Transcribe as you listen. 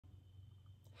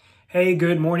Hey,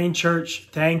 good morning, church.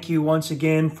 Thank you once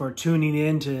again for tuning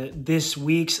in to this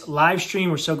week's live stream.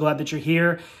 We're so glad that you're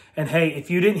here. And hey, if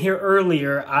you didn't hear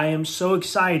earlier, I am so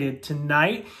excited.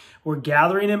 Tonight, we're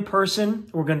gathering in person.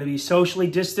 We're going to be socially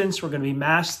distanced. We're going to be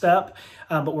masked up.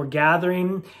 But we're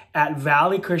gathering at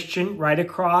Valley Christian right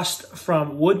across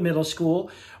from Wood Middle School.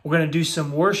 We're going to do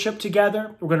some worship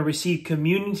together. We're going to receive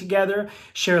communion together,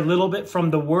 share a little bit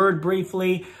from the Word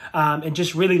briefly, and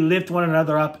just really lift one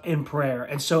another up in prayer.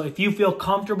 And so if you feel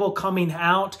comfortable coming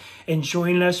out and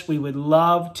joining us, we would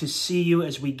love to see you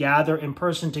as we gather in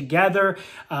person together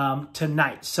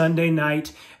tonight, Sunday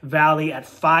night, Valley at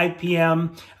 5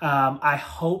 p.m. I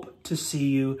hope to see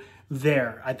you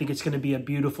there. I think it's going to be a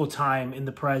beautiful time in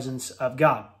the presence of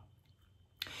God.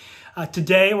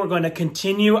 Today, we're going to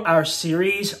continue our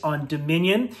series on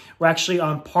dominion. We're actually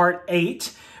on part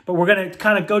 8, but we're going to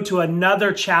kind of go to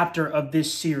another chapter of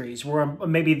this series. We're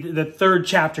on maybe the third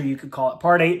chapter, you could call it.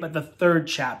 Part 8, but the third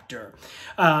chapter.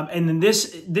 And in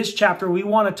this chapter, we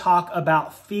want to talk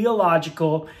about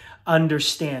theological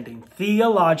understanding.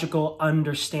 Theological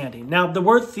understanding. Now, the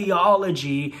word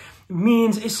theology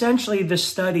means essentially the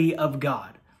study of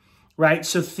God, right?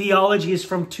 So theology is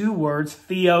from two words,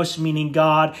 theos meaning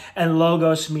God and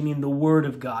logos meaning the word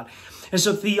of God. And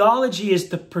so theology is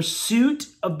the pursuit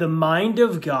of the mind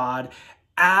of God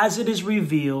as it is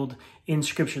revealed in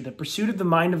Scripture. The pursuit of the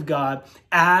mind of God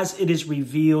as it is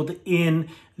revealed in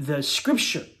the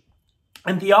Scripture.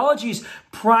 And theology's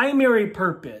primary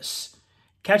purpose,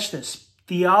 catch this,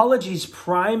 theology's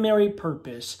primary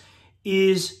purpose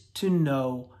is to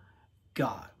know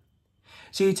God.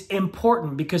 See, it's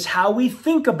important because how we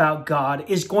think about God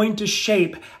is going to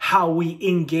shape how we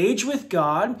engage with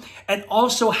God and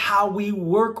also how we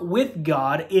work with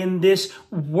God in this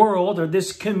world or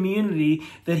this community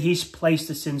that He's placed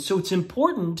us in. So it's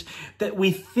important that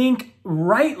we think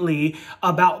rightly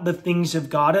about the things of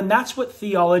God, and that's what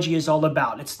theology is all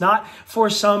about. It's not for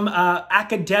some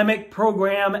academic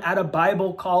program at a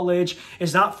Bible college.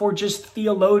 It's not for just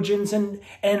theologians and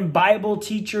Bible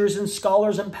teachers and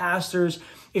scholars and pastors.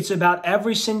 It's about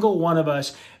every single one of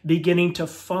us beginning to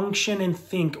function and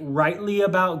think rightly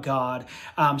about God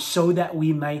so that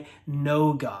we may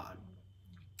know God.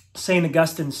 St.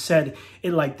 Augustine said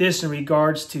it like this in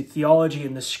regards to theology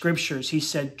and the Scriptures. He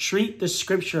said, treat the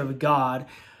Scripture of God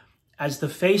as the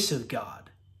face of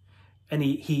God. And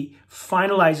he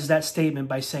finalizes that statement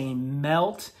by saying,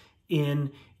 melt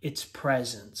in its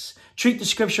presence. Treat the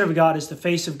Scripture of God as the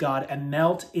face of God and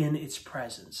melt in its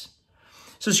presence.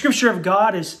 So the Scripture of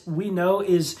God, as we know,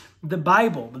 is the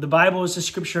Bible. The Bible is the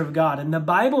Scripture of God. And the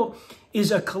Bible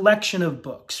is a collection of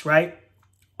books, right?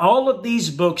 All of these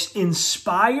books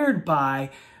inspired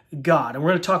by God. And we're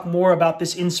going to talk more about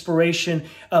this inspiration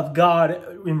of God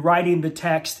in writing the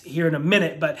text here in a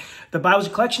minute. But the Bible is a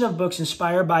collection of books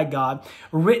inspired by God,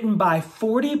 written by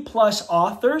 40 plus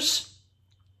authors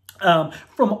from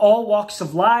all walks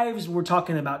of lives. We're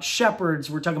talking about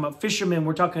shepherds. We're talking about fishermen.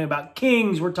 We're talking about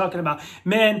kings. We're talking about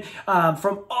men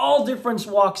from all different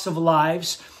walks of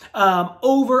lives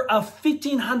over a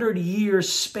 1,500 year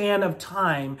span of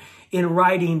time in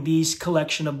writing these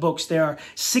collection of books. There are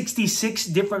 66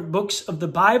 different books of the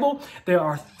Bible. There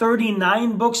are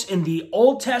 39 books in the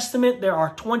Old Testament. There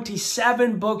are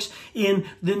 27 books in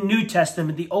the New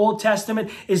Testament. The Old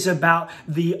Testament is about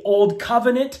the Old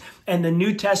Covenant, and the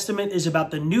New Testament is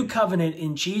about the New Covenant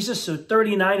in Jesus. So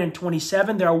 39 and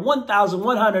 27. There are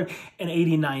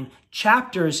 1,189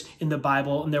 chapters in the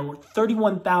Bible, and there were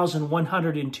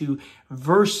 31,102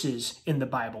 verses in the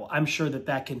Bible. I'm sure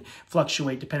that can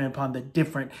fluctuate depending upon the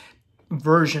different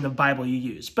version of Bible you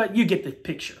use, but you get the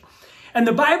picture. And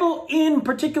the Bible in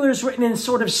particular is written in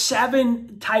sort of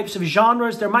 7 types of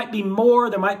genres. There might be more,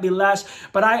 there might be less,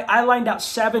 but I lined out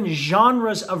 7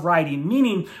 genres of writing,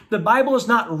 meaning the Bible is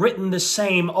not written the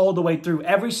same all the way through.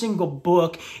 Every single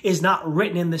book is not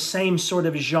written in the same sort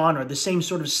of genre, the same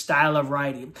sort of style of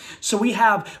writing. So we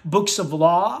have books of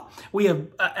law, we have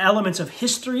elements of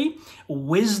history,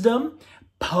 wisdom,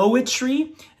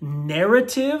 poetry,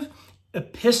 narrative,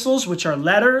 epistles, which are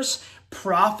letters,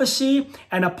 prophecy,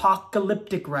 and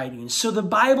apocalyptic writings. So the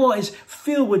Bible is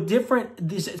filled with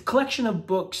this collection of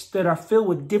books that are filled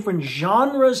with different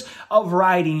genres of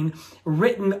writing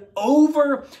written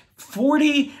over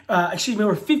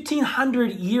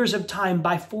 1,500 years of time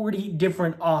by 40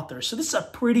 different authors. So this is a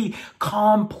pretty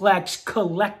complex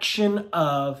collection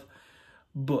of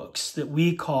books that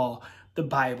we call the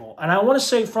Bible. And I want to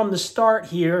say from the start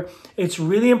here, it's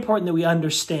really important that we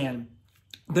understand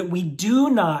that we do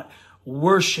not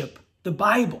worship the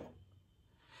Bible.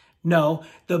 No,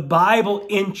 the Bible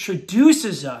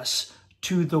introduces us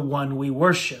to the one we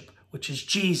worship. which is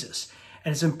Jesus.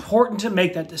 And it's important to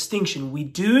make that distinction. We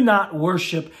do not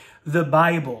worship the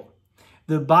Bible.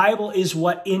 The Bible is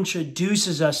what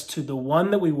introduces us to the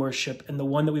one that we worship, and the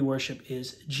one that we worship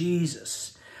is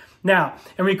Jesus. Now,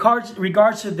 in regards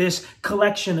to this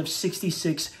collection of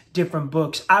 66 different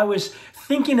books, I was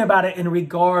thinking about it in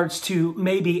regards to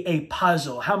maybe a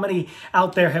puzzle. How many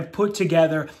out there have put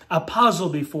together a puzzle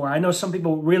before? I know some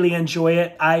people really enjoy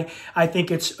it. I think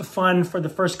it's fun for the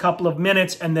first couple of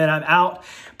minutes and then I'm out.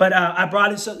 But I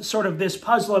brought sort of this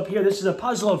puzzle up here. This is a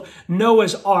puzzle of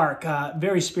Noah's Ark.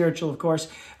 Very spiritual, of course.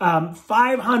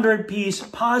 500-piece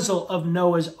puzzle of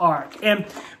Noah's Ark. And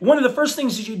one of the first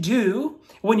things that you do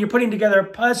when you're putting together a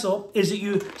puzzle is that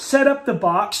you set up the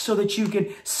box so that you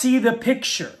can see the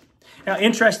picture. Now,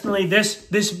 interestingly,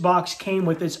 this box came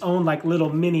with its own like little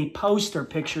mini poster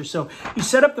picture. So you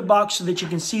set up the box so that you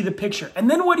can see the picture. And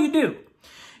then what do?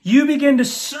 You begin to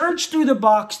search through the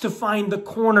box to find the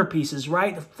corner pieces,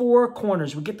 right? The 4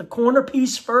 corners. We get the corner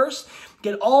piece first,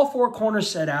 get all 4 corners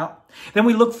set out. Then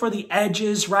we look for the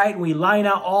edges, right? We line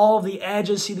out all of the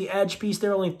edges. See the edge piece?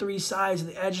 There are only 3 sides of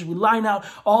the edges. We line out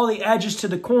all the edges to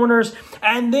the corners.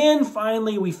 And then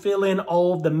finally, we fill in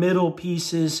all of the middle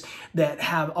pieces that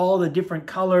have all the different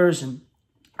colors and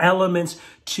elements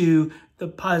to the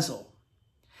puzzle.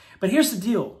 But here's the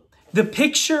deal. The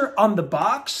picture on the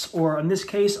box, or in this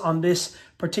case, on this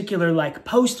particular like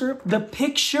poster, the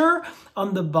picture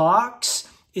on the box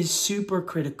is super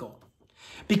critical.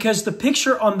 Because the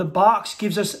picture on the box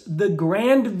gives us the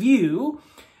grand view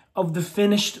of the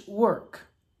finished work.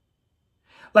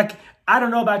 Like, I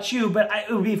don't know about you, but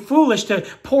it would be foolish to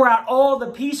pour out all the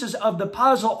pieces of the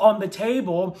puzzle on the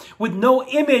table with no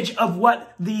image of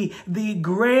what the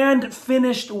grand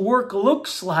finished work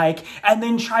looks like, and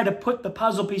then try to put the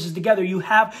puzzle pieces together. You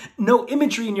have no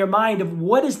imagery in your mind of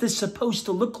what is this supposed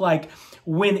to look like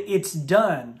when it's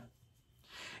done.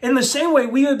 In the same way,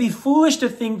 we would be foolish to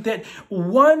think that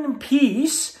one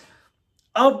piece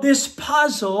of this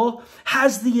puzzle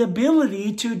has the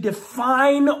ability to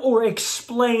define or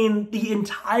explain the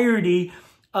entirety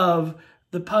of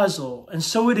the puzzle. And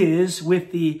so it is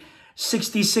with the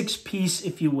 66 piece,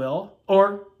 if you will,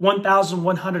 or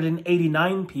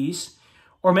 1,189 piece,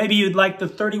 or maybe you'd like the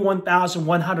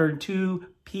 31,102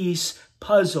 piece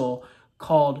puzzle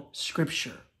called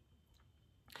Scripture.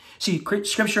 See,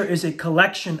 Scripture is a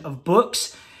collection of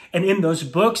books. And in those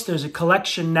books, there's a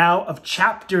collection now of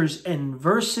chapters and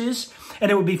verses. And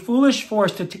it would be foolish for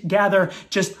us to gather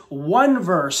just one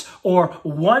verse or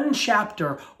one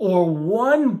chapter or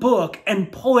one book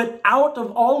and pull it out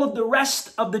of all of the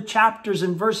rest of the chapters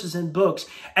and verses and books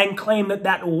and claim that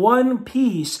that one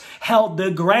piece held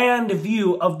the grand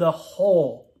view of the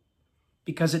whole.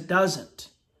 Because it doesn't.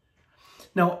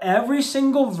 Now, every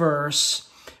single verse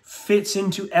fits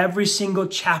into every single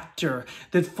chapter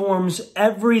that forms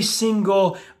every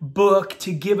single book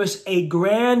to give us a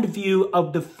grand view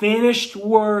of the finished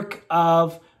work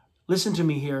of, listen to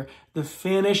me here, the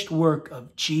finished work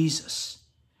of Jesus.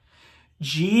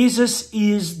 Jesus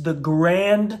is the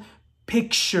grand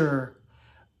picture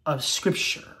of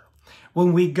Scripture.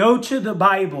 When we go to the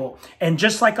Bible, and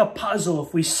just like a puzzle,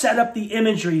 if we set up the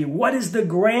imagery, what is the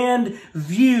grand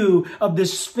view of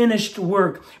this finished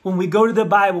work? When we go to the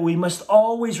Bible, we must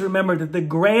always remember that the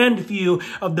grand view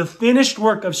of the finished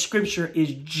work of Scripture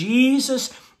is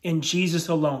Jesus and Jesus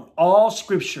alone. All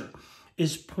Scripture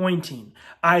is pointing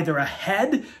either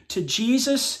ahead to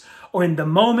Jesus, or in the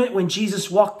moment when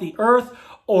Jesus walked the earth,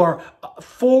 or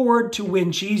forward to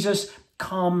when Jesus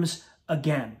comes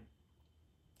again.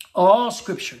 All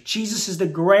Scripture. Jesus is the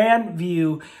grand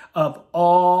view of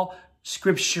all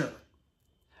Scripture.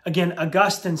 Again,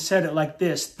 Augustine said it like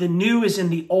this: the new is in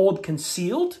the old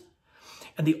concealed,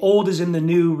 and the old is in the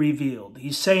new revealed.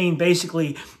 He's saying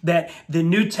basically that the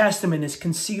New Testament is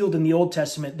concealed in the Old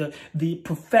Testament. The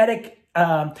prophetic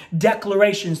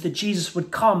declarations that Jesus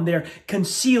would come, they're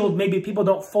concealed. Maybe people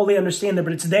don't fully understand them,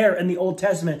 but it's there in the Old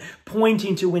Testament,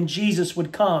 pointing to when Jesus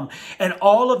would come. And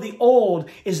all of the old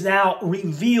is now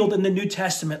revealed in the New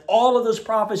Testament. All of those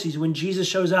prophecies, when Jesus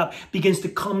shows up, begins to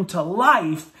come to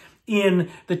life in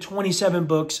the 27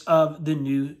 books of the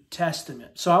New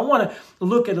Testament. So I want to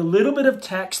look at a little bit of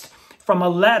text from a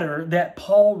letter that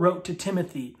Paul wrote to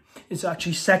Timothy. It's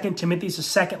actually 2 Timothy. It's the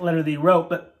second letter that he wrote,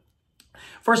 but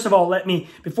first of all,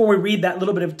 before we read that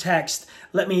little bit of text,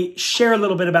 let me share a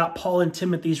little bit about Paul and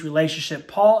Timothy's relationship.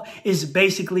 Paul is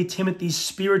basically Timothy's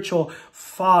spiritual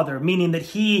father, meaning that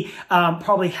he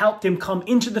probably helped him come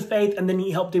into the faith, and then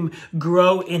he helped him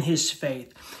grow in his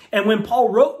faith. And when Paul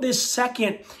wrote this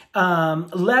second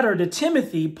letter to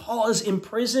Timothy, Paul is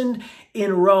imprisoned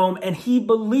in Rome, and he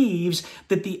believes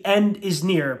that the end is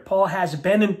near. Paul has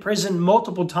been in prison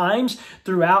multiple times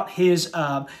throughout his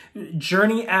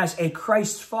journey as a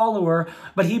Christ follower,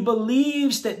 but he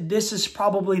believes that this is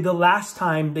probably the last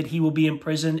time that he will be in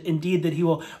prison. Indeed, that he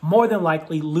will more than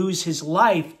likely lose his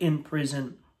life in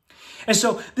prison. And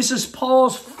so this is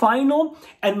Paul's final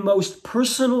and most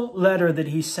personal letter that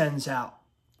he sends out.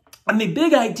 And the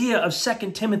big idea of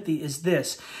 2 Timothy is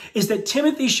this, is that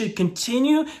Timothy should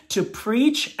continue to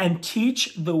preach and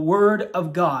teach the word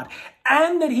of God,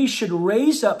 and that he should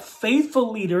raise up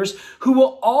faithful leaders who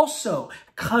will also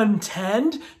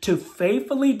contend to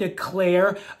faithfully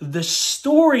declare the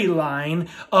storyline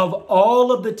of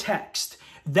all of the text.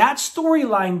 That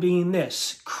storyline being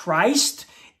this: Christ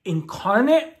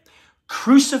incarnate,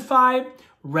 crucified,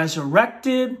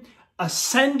 resurrected,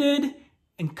 ascended,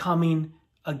 and coming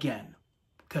again,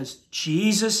 because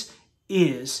Jesus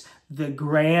is the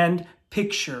grand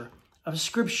picture of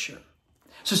Scripture.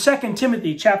 So 2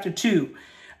 Timothy chapter 2,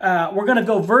 we're going to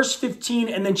go verse 15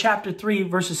 and then chapter 3,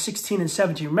 verses 16 and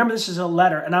 17. Remember, this is a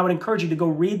letter, and I would encourage you to go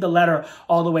read the letter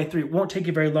all the way through. It won't take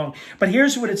you very long. But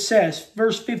here's what it says.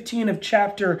 Verse 15 of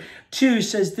chapter 2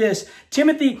 says this: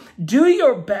 Timothy, do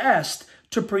your best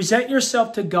to present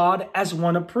yourself to God as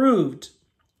one approved,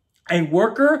 a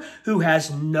worker who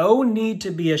has no need to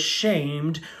be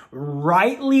ashamed,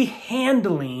 rightly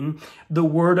handling the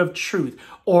word of truth,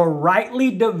 or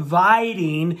rightly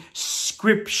dividing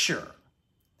Scripture.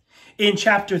 In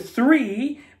chapter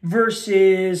 3,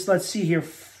 verses,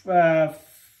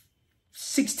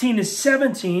 16 to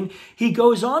 17, he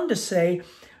goes on to say,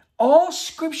 all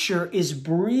Scripture is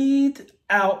breathed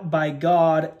out by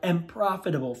God and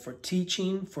profitable for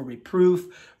teaching, for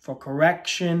reproof, for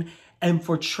correction, and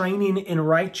for training in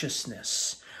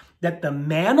righteousness, that the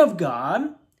man of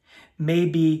God may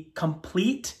be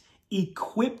complete,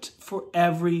 equipped for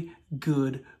every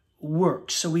good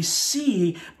work. So we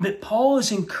see that Paul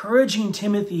is encouraging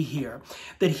Timothy here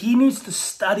that he needs to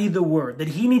study the word, that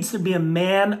he needs to be a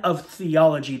man of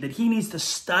theology, that he needs to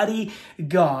study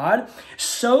God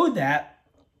so that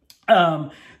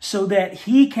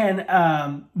he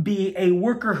can be a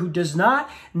worker who does not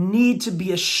need to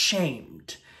be ashamed.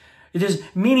 It is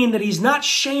meaning that he's not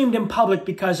shamed in public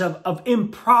because of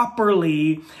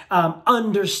improperly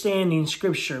understanding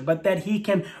Scripture, but that he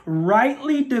can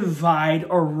rightly divide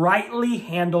or rightly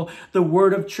handle the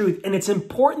word of truth. And it's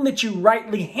important that you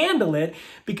rightly handle it,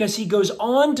 because he goes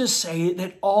on to say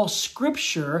that all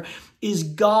Scripture is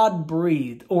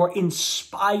God-breathed or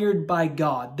inspired by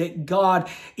God, that God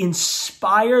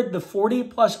inspired the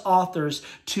 40-plus authors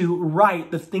to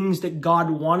write the things that God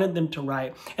wanted them to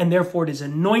write, and therefore it is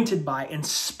anointed by,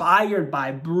 inspired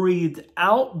by, breathed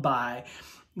out by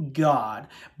God,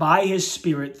 by His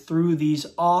Spirit through these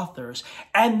authors,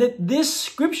 and that this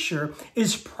Scripture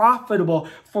is profitable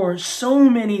for so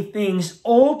many things,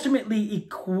 ultimately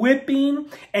equipping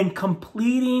and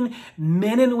completing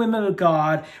men and women of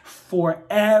God for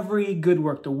every good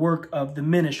work, the work of the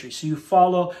ministry. So you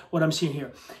follow what I'm seeing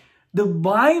here. The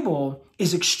Bible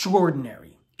is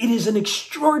extraordinary. It is an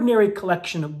extraordinary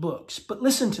collection of books. But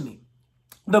listen to me.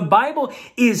 The Bible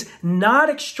is not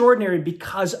extraordinary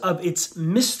because of its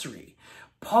mystery.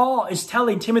 Paul is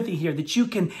telling Timothy here that you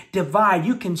can divide,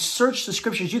 you can search the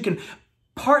Scriptures, you can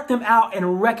part them out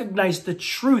and recognize the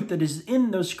truth that is in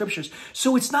those Scriptures.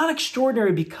 So it's not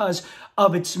extraordinary because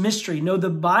of its mystery. No, the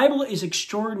Bible is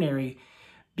extraordinary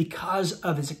because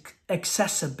of its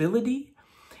accessibility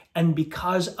and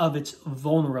because of its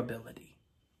vulnerability.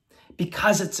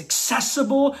 Because it's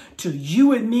accessible to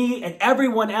you and me and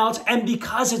everyone else, and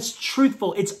because it's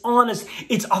truthful, it's honest,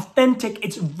 it's authentic,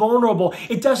 it's vulnerable.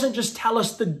 It doesn't just tell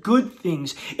us the good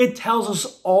things, it tells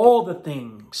us all the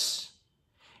things.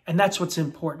 And that's what's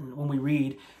important when we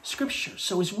read Scripture.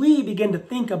 So as we begin to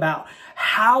think about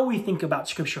how we think about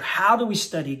Scripture, how do we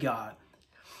study God,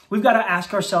 we've got to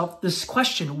ask ourselves this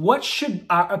question: what should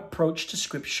our approach to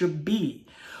Scripture be?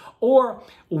 Or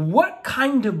what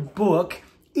kind of book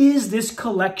is this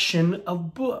collection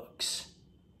of books?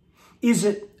 Is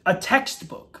it a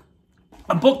textbook?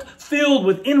 A book filled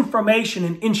with information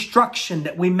and instruction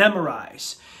that we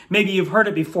memorize? Maybe you've heard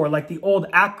it before, like the old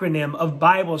acronym of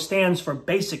Bible stands for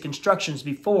basic instructions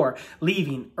before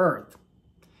leaving earth.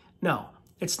 No,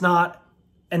 it's not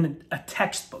a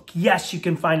textbook. Yes, you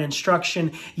can find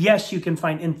instruction. Yes, you can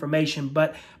find information,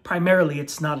 but primarily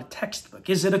it's not a textbook.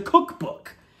 Is it a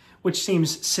cookbook? Which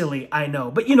seems silly, I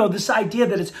know. But this idea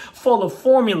that it's full of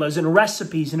formulas and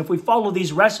recipes, and if we follow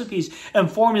these recipes and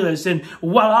formulas, then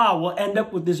voila, we'll end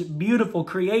up with this beautiful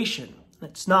creation.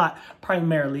 It's not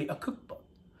primarily a cookbook.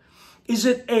 Is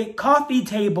it a coffee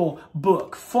table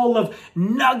book full of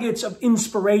nuggets of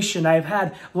inspiration? I've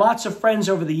had lots of friends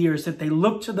over the years that they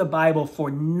look to the Bible for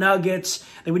nuggets.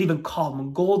 They would even call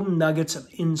them golden nuggets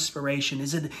of inspiration.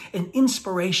 Is it an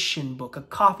inspiration book, a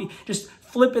coffee? Just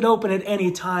flip it open at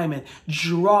any time and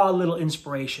draw a little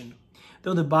inspiration.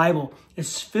 Though the Bible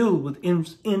is filled with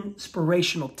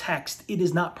inspirational text, it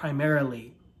is not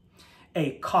primarily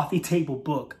a coffee table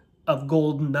book of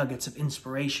golden nuggets of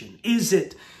inspiration. Is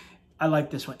it? I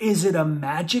like this one. Is it a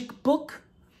magic book?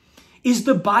 Is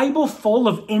the Bible full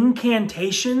of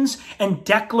incantations and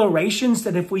declarations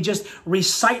that if we just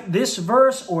recite this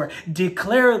verse or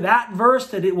declare that verse,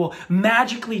 that it will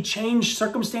magically change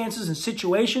circumstances and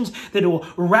situations, that it will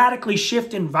radically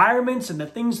shift environments and the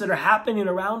things that are happening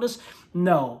around us?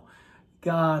 No,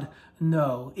 God,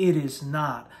 no, it is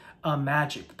not a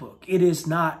magic book. It is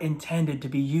not intended to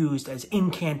be used as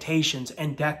incantations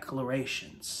and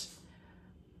declarations.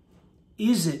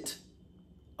 Is it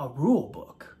a rule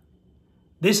book?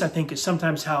 This, I think, is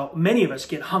sometimes how many of us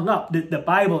get hung up, that the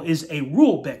Bible is a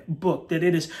rule book, that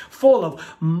it is full of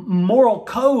moral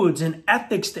codes and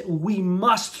ethics that we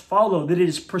must follow, that it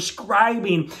is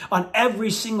prescribing on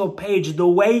every single page the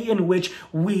way in which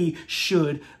we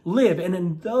should live.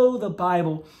 And though the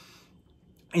Bible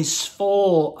is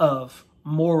full of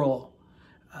moral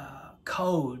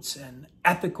codes and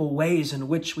ethical ways in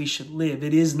which we should live,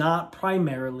 it is not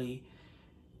primarily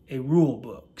a rule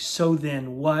book. So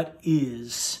then what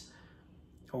is,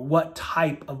 or what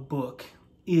type of book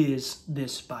is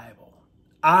this Bible?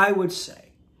 I would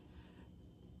say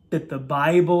that the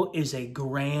Bible is a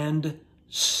grand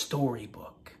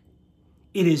storybook.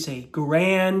 It is a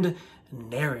grand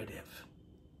narrative.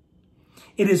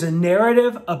 It is a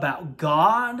narrative about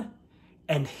God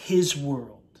and his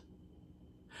world,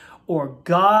 or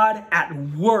God at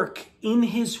work in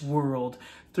his world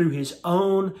through his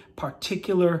own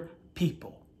particular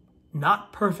people.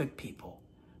 Not perfect people,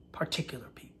 particular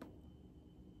people.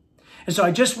 And so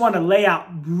I just want to lay out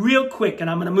real quick, and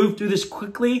I'm going to move through this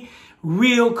quickly,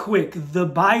 real quick, the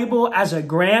Bible as a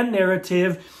grand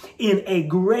narrative in a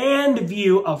grand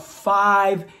view of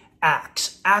 5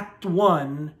 acts. Act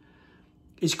 1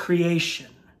 is creation.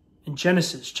 In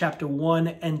Genesis chapter 1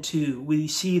 and 2, we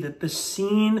see that the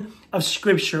scene of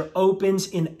Scripture opens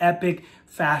in epic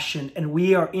fashion, and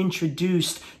we are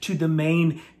introduced to the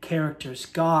main characters,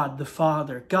 God the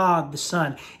Father, God the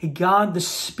Son, God the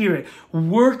Spirit,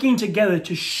 working together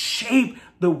to shape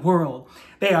the world.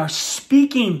 They are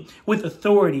speaking with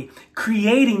authority,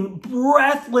 creating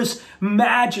breathless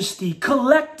majesty,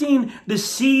 collecting the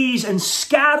seas and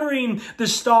scattering the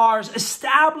stars,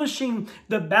 establishing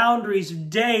the boundaries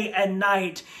of day and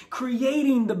night,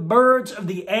 creating the birds of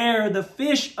the air, the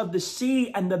fish of the sea,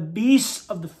 and the beasts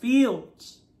of the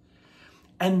fields.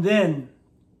 And then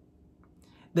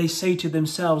they say to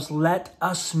themselves, let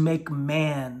us make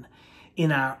man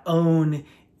in our own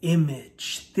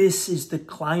image. This is the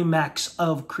climax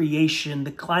of creation,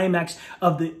 the climax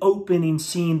of the opening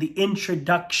scene, the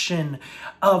introduction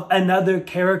of another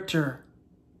character,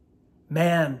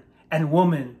 man and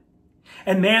woman.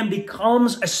 And man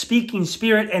becomes a speaking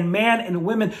spirit, and man and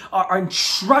women are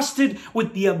entrusted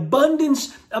with the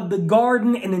abundance of the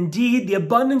garden and indeed the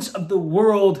abundance of the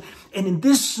world. And in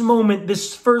this moment,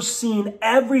 this first scene,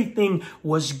 everything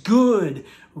was good,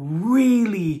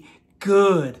 really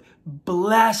good,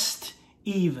 blessed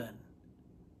even,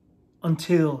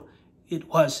 until it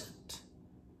wasn't.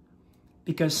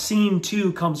 Because scene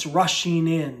 2 comes rushing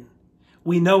in.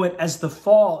 We know it as the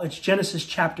fall. It's Genesis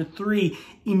chapter 3.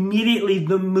 Immediately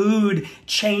the mood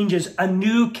changes. A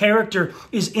new character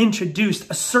is introduced,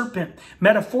 a serpent,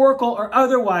 metaphorical or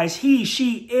otherwise. He,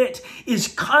 she, it is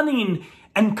cunning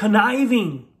and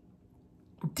conniving.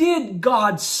 Did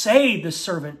God say, the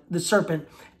serpent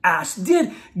asked?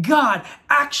 Did God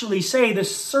actually say? The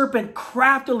serpent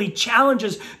craftily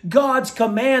challenges God's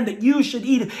command that you should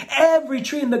eat of every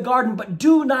tree in the garden, but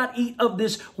do not eat of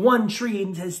this one tree.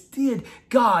 And says, did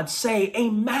God say?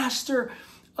 A master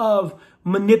of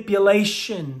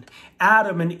manipulation.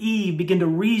 Adam and Eve begin to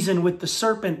reason with the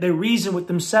serpent. They reason with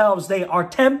themselves. They are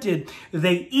tempted.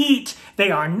 They eat.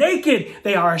 They are naked.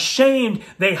 They are ashamed.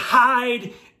 They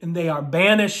hide, and they are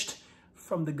banished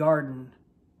from the garden.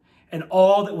 And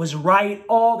all that was right,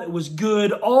 all that was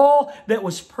good, all that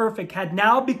was perfect had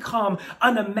now become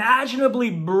unimaginably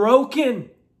broken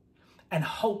and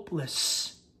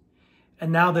hopeless.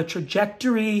 And now the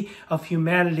trajectory of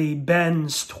humanity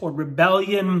bends toward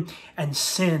rebellion and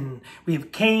sin. We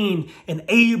have Cain and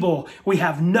Abel. We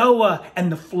have Noah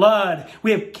and the flood. We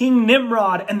have King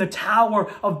Nimrod and the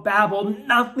Tower of Babel.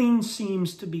 Nothing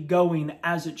seems to be going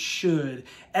as it should.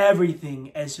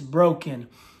 Everything is broken.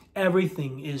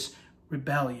 Everything is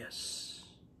rebellious.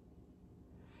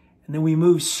 And then we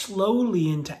move slowly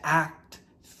into Act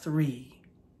 3.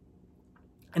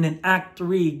 And in Act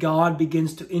 3, God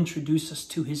begins to introduce us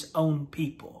to his own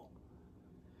people.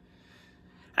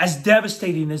 As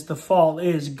devastating as the fall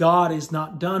is, God is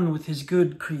not done with his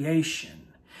good creation.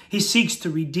 He seeks to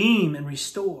redeem and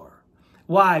restore.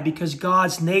 Why? Because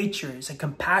God's nature is a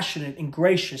compassionate and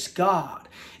gracious God.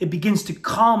 It begins to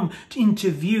come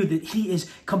into view that he is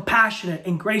compassionate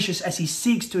and gracious as he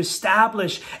seeks to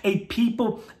establish a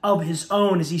people of his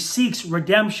own, as he seeks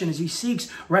redemption, as he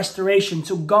seeks restoration.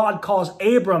 So God calls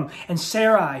Abram and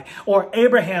Sarai, or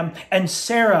Abraham and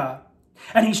Sarah,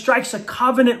 and he strikes a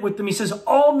covenant with them. He says,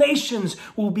 all nations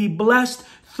will be blessed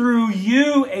through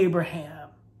you, Abraham.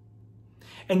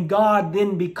 And God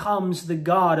then becomes the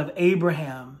God of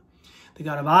Abraham, the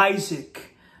God of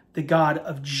Isaac, the God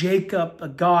of Jacob, a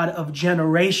God of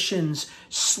generations,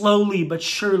 slowly but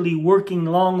surely working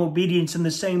long obedience in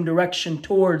the same direction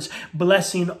towards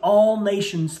blessing all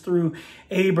nations through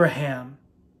Abraham.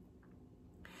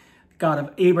 God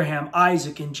of Abraham,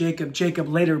 Isaac, and Jacob. Jacob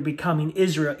later becoming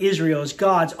Israel. Israel is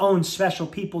God's own special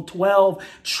people, 12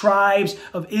 tribes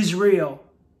of Israel.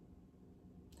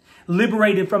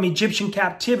 Liberated from Egyptian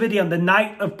captivity on the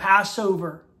night of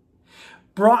Passover,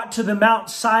 brought to the Mount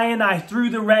Sinai through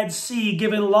the Red Sea,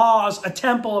 given laws, a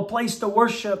temple, a place to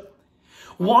worship,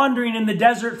 wandering in the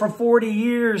desert for 40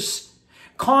 years,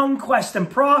 conquest and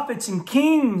prophets and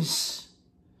kings.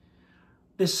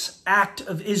 This act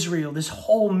of Israel, this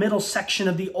whole middle section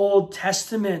of the Old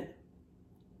Testament,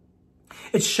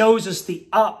 it shows us the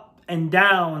up and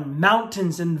down,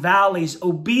 mountains and valleys,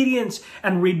 obedience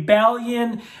and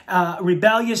rebellious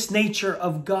nature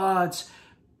of God's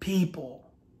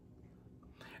people.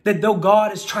 That though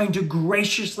God is trying to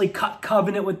graciously cut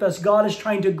covenant with us, God is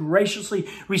trying to graciously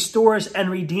restore us and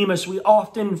redeem us, we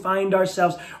often find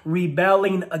ourselves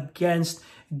rebelling against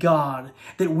God.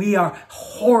 That we are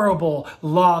horrible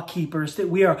law keepers, that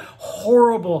we are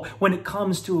horrible when it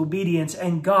comes to obedience,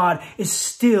 and God is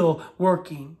still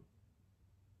working.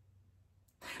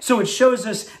 So it shows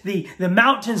us the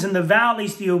mountains and the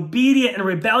valleys, the obedient and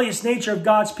rebellious nature of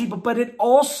God's people. But it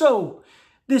also,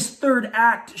 this third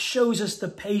act shows us the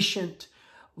patient,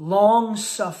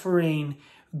 long-suffering,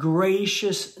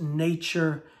 gracious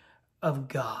nature of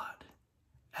God.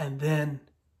 And then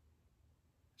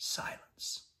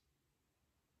silence.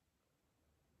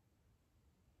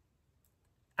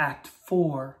 Act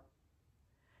 4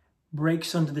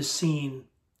 breaks onto the scene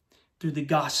through the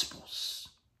Gospels.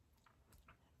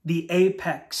 The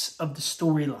apex of the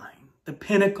storyline, the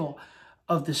pinnacle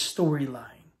of the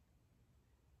storyline.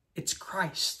 It's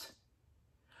Christ.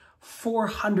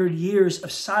 400 years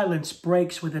of silence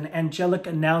breaks with an angelic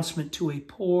announcement to a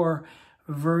poor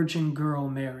virgin girl,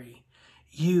 Mary.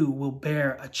 You will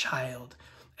bear a child,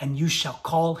 and you shall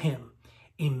call him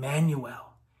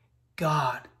Emmanuel,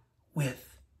 God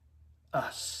with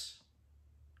us.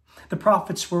 The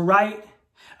prophets were right.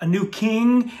 A new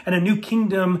king and a new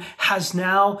kingdom has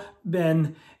now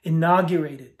been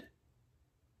inaugurated.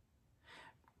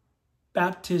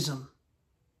 Baptism,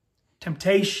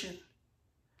 temptation,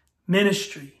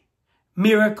 ministry,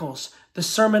 miracles, the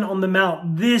Sermon on the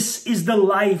Mount. This is the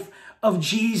life of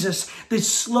Jesus, that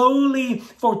slowly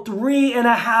for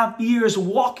 3.5 years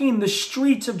walking the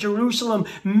streets of Jerusalem,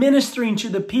 ministering to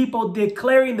the people,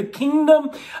 declaring the kingdom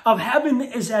of heaven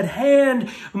is at hand,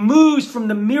 moves from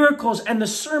the miracles and the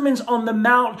sermons on the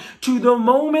Mount to the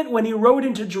moment when he rode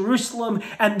into Jerusalem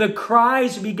and the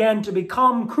cries began to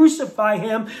become, crucify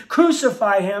him,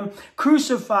 crucify him,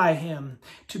 crucify him,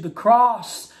 to the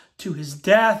cross, to his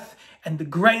death and the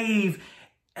grave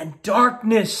and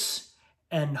darkness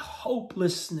and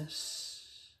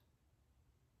hopelessness.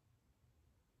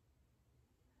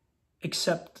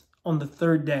 Except on the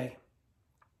third day,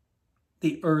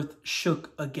 the earth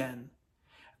shook again.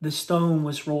 The stone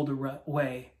was rolled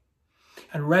away,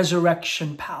 and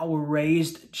resurrection power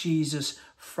raised Jesus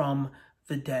from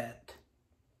the dead.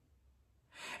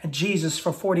 And Jesus,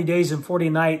 for 40 days and 40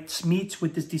 nights, meets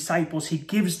with his disciples. He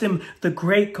gives them the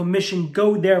great commission,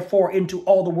 go therefore into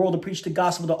all the world to preach the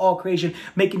gospel to all creation,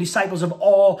 making disciples of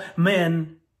all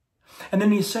men. And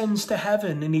then he ascends to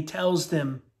heaven and he tells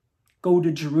them, go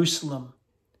to Jerusalem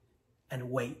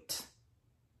and wait.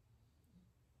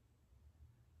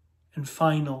 And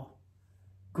final,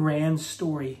 grand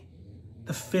story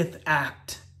The fifth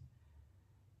act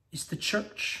is the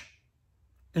church,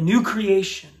 the new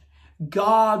creation,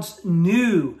 God's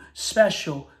new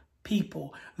special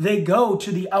people. They go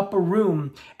to the upper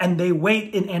room and they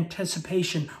wait in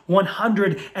anticipation.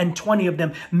 120 of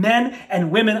them, men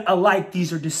and women alike.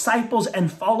 These are disciples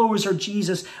and followers of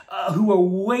Jesus who are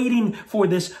waiting for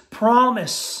this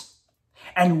promise.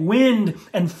 And wind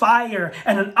and fire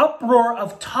and an uproar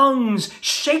of tongues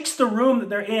shakes the room that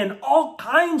they're in. All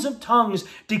kinds of tongues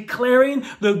declaring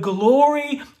the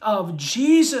glory of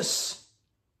Jesus.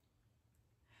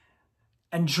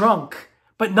 And drunk,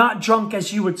 but not drunk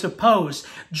as you would suppose.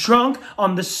 Drunk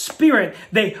on the Spirit,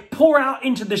 they pour out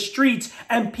into the streets,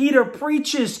 and Peter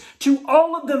preaches to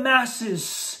all of the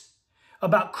masses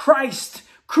about Christ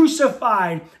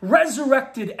crucified,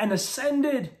 resurrected, and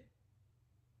ascended.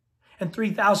 And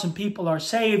 3,000 people are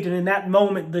saved, and in that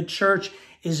moment, the church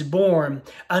is born.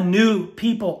 A new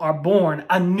people are born.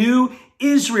 A new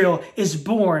Israel is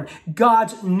born.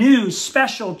 God's new,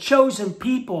 special, chosen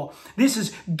people. This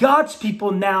is God's people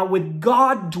now with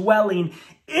God dwelling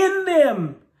in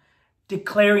them,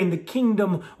 declaring the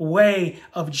kingdom way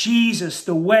of Jesus,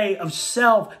 the way of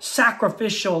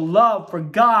self-sacrificial love for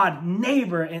God,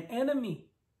 neighbor, and enemy.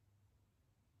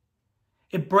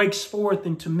 It breaks forth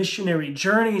into missionary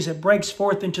journeys. It breaks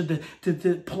forth into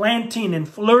the planting and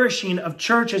flourishing of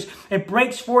churches. It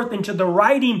breaks forth into the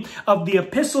writing of the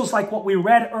epistles like what we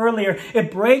read earlier.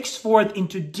 It breaks forth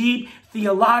into deep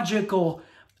theological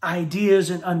ideas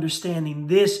and understanding.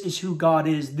 This is who God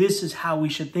is. This is how we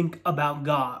should think about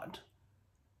God.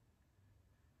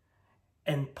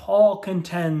 And Paul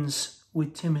contends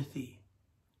with Timothy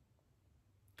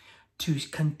to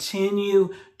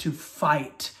continue to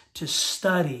fight, to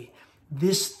study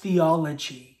this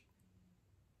theology,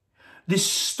 this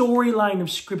storyline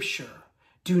of Scripture.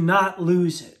 Do not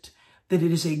lose it, that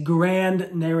it is a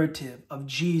grand narrative of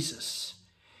Jesus,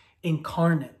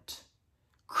 incarnate,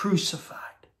 crucified,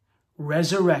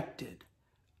 resurrected,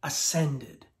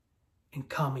 ascended, and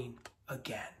coming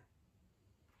again.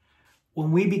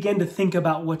 When we begin to think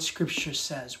about what Scripture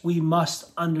says, we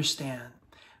must understand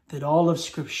that all of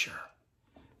Scripture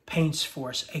paints for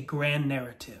us a grand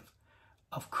narrative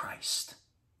of Christ,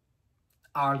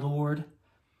 our Lord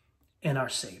and our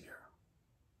Savior.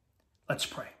 Let's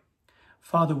pray.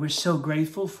 Father, we're so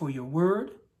grateful for your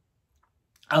word,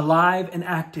 alive and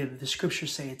active. The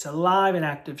Scriptures say it's alive and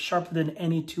active, sharper than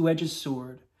any two-edged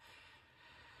sword.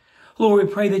 Lord,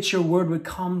 we pray that your word would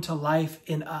come to life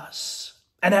in us.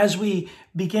 And as we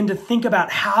begin to think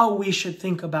about how we should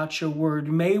think about your word,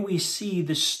 may we see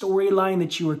the storyline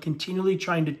that you are continually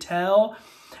trying to tell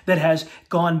that has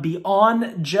gone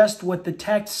beyond just what the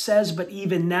text says, but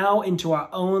even now into our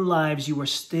own lives, you are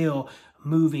still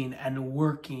moving and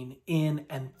working in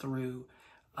and through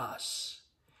us.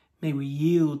 May we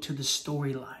yield to the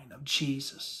storyline of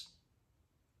Jesus,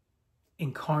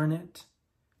 incarnate,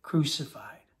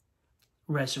 crucified,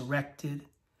 resurrected,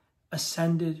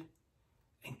 ascended,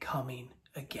 and coming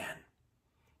again.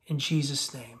 In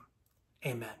Jesus' name,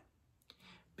 amen.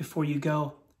 Before you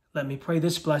go, let me pray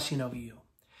this blessing over you.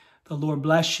 The Lord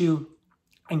bless you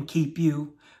and keep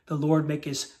you. The Lord make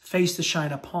his face to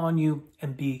shine upon you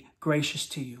and be gracious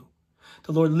to you.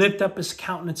 The Lord lift up his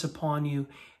countenance upon you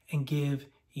and give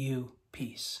you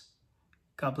peace.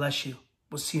 God bless you.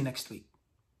 We'll see you next week.